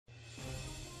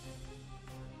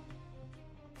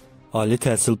Ali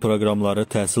təhsil proqramları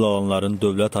təhsil alanların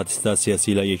dövlət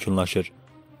attestasiyası ilə yekunlaşır.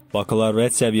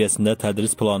 Bakalavriat səviyyəsində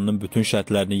tədris planının bütün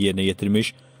şərtlərini yerinə yetirmiş,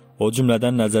 o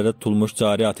cümlədən nəzərdə tutulmuş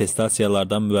cari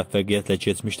attestasiyalardan müvəffəqiyyətlə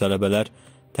keçmiş tələbələr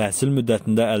təhsil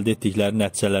müddətində əldə etdikləri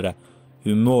nəticələrə,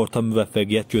 ümumi orta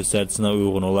müvəffəqiyyət göstəricinə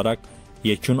uyğun olaraq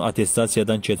yekun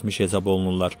attestasiyadan keçmiş hesab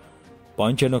olunurlar.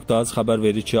 Banker.az xəbər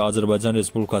verir ki, Azərbaycan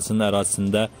Respublikasının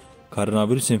ərazisində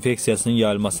koronavirus infeksiyasının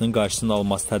yayılmasının qarşısının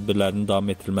alınması tədbirlərinin davam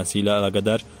etdirilməsi ilə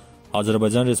əlaqədar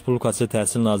Azərbaycan Respublikası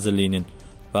Təhsil Nazirliyinin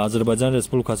və Azərbaycan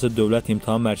Respublikası Dövlət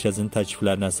İmtahan Mərkəzinin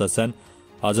təkliflərinə əsasən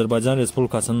Azərbaycan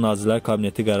Respublikasının Nazirlər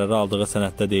Kabineti qərarı aldığı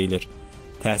sənəddə deyilir.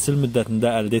 Təhsil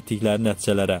müddətində əldə etdikləri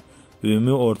nəticələrə,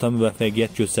 ümumi orta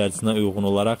müvəffəqiyyət göstəricinə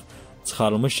uyğun olaraq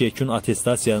çıxarılmış yekun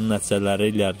attestasiyanın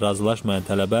nəticələri ilə razılaşmayan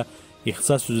tələbə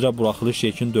ixtisas üzrə buraxılış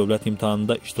yekun dövlət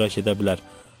imtahanında iştirak edə bilər.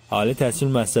 Ali Təhsil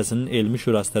Müəssisəsinin Elmi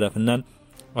Şurası tərəfindən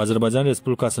Azərbaycan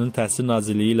Respublikasının Təhsil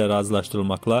Nazirliyi ilə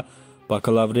razılaşdırılmaqla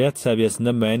bakalavriat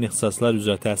səviyyəsində müəyyən ixtisaslar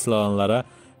üzrə təhsil alanlara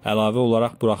əlavə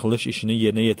olaraq buraxılış işinin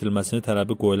yerinə yetirilməsini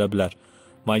tələbi qoyula bilər.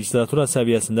 Magistratura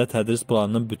səviyyəsində tədris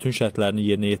planının bütün şərtlərini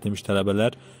yerinə yetirmiş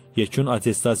tələbələr yekun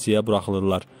attestasiyaya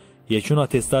buraxılırlar. Yekun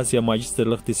attestasiya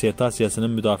magistrlıq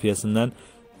dissertasiyasının müdafiəsindən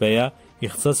və ya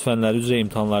ixtisas fənləri üzrə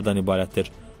imtahanlardan ibarətdir.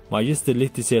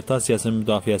 Magistrlik dissertasiyasının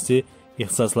müdafiəsi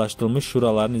ixtisaslaşdırılmış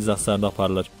şuraların iclaslarında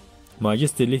aparılır.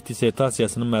 Magistrlik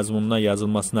dissertasiyasının məzmununa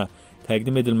yazılmasına,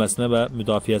 təqdim edilməsinə və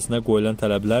müdafiəsinə qoyulan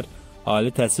tələblər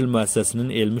Ali Təhsil Müəssisəsinin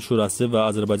Elmi Şurası və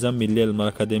Azərbaycan Milli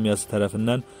Elmlər Akademiyası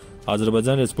tərəfindən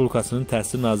Azərbaycan Respublikasının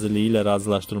Təhsil Nazirliyi ilə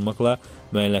razılaşdırılmaqla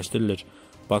müəyyənləşdirilir.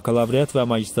 Bakalavriat və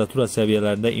magistratura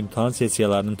səviyyələrində imtahan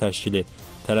sessiyalarının təşkili,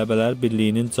 Tələbələr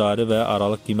Birliyinin cari və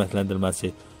aralıq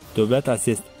qiymətləndirməsi, dövlət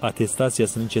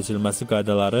attestasiyasının keçirilməsi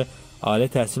qaydaları Ali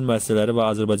Təhsil Müəssisələri və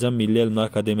Azərbaycan Milli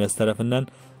Elmlər Akademiyası tərəfindən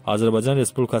Azərbaycan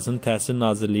Respublikasının Təhsil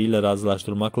Nazirliyi ilə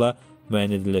razılaşdırmaqla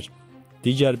müəyyən edilir.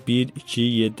 Digər 1, 2,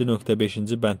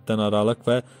 7.5-ci bənddən aralıq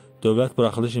və dövlət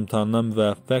buraxılış imtahanından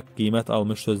müvəffəq qiymət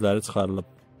almış sözləri çıxarılıb.